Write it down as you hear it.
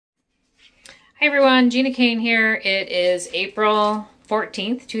Hi everyone, Gina Kane here. It is April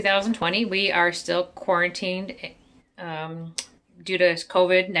 14th, 2020. We are still quarantined due to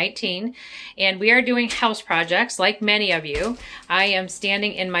COVID-19, and we are doing house projects like many of you. I am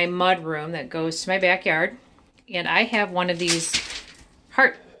standing in my mud room that goes to my backyard, and I have one of these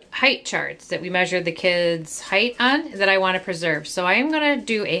height charts that we measured the kids' height on that I want to preserve. So I am going to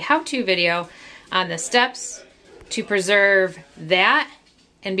do a how-to video on the steps to preserve that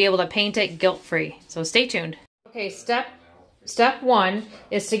and be able to paint it guilt-free. So stay tuned. Okay, step one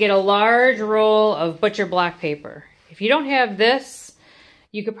is to get a large roll of butcher block paper. If you don't have this,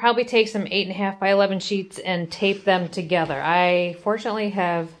 you could probably take some 8.5 by 11 sheets and tape them together. I fortunately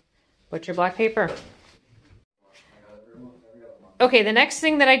have butcher block paper. Okay, the next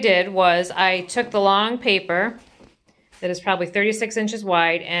thing that I did was I took the long paper that is probably 36 inches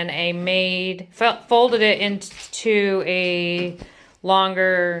wide, and I folded it into a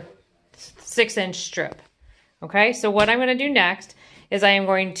longer 6-inch strip. Okay, so what I'm going to do next is I am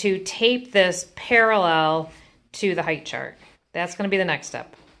going to tape this parallel to the height chart. That's going to be the next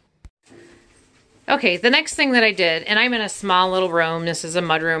step. Okay, the next thing that I did, and I'm in a small little room. This is a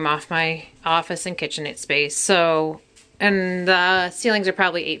mud room off my office and kitchenette space. And the ceilings are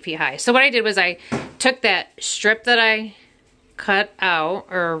probably 8 feet high. So what I did was I took that strip that I cut out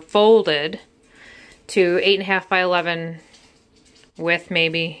or folded to 8.5 by 11 width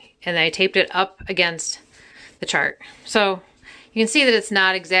maybe, and I taped it up against the chart. So you can see that it's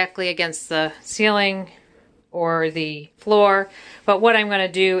not exactly against the ceiling or the floor, but what I'm going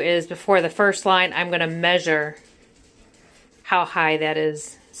to do is before the first line, I'm going to measure how high that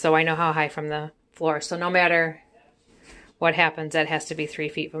is so I know how high from the floor. So no matter what happens, that has to be 3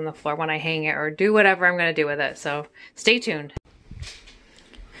 feet from the floor when I hang it or do whatever I'm going to do with it. So stay tuned.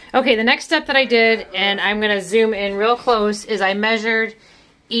 Okay, the next step that I did, and I'm going to zoom in real close, is I measured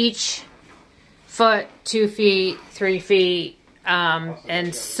each foot, 2 feet, 3 feet,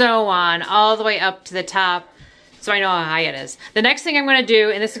 and so on, all the way up to the top, so I know how high it is. The next thing I'm going to do,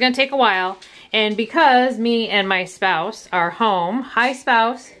 and this is going to take a while, and because me and my spouse are home, hi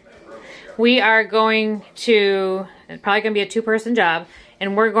spouse, we are going to, it's probably going to be a 2-person job,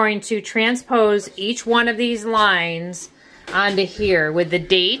 and we're going to transpose each one of these lines onto here with the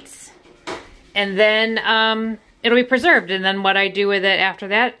dates, and then it'll be preserved. And then what I do with it after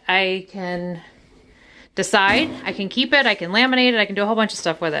that, I can decide. I can keep it, I can laminate it, I can do a whole bunch of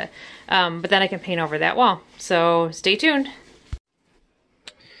stuff with it. But then I can paint over that wall. So stay tuned.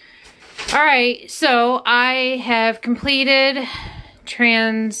 All right, so I have completed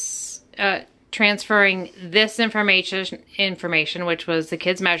transferring this information, which was the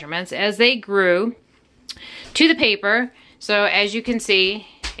kids' measurements, as they grew to the paper. So as you can see,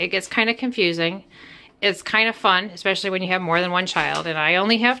 it gets kind of confusing. It's kind of fun, especially when you have more than one child, and I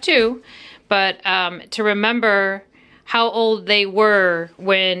only have 2, but to remember how old they were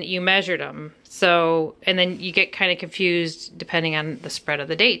when you measured them. So, and then you get kind of confused depending on the spread of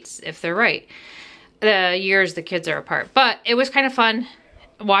the dates, if they're right, the years the kids are apart. But it was kind of fun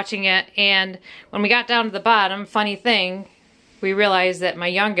watching it, and when we got down to the bottom, funny thing, we realized that my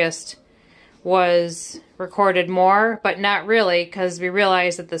youngest was recorded more, but not really, because we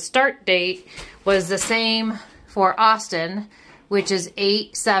realized that the start date was the same for Austin, which is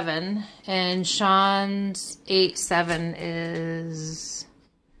 8/7, and Sean's 8/7 is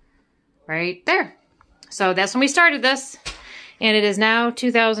right there. So that's when we started this, and it is now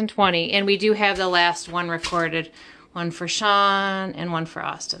 2020, and we do have the last one recorded, one for Sean and one for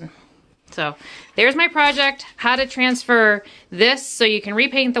Austin. So there's my project, how to transfer this so you can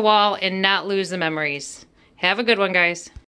repaint the wall and not lose the memories. Have a good one, guys.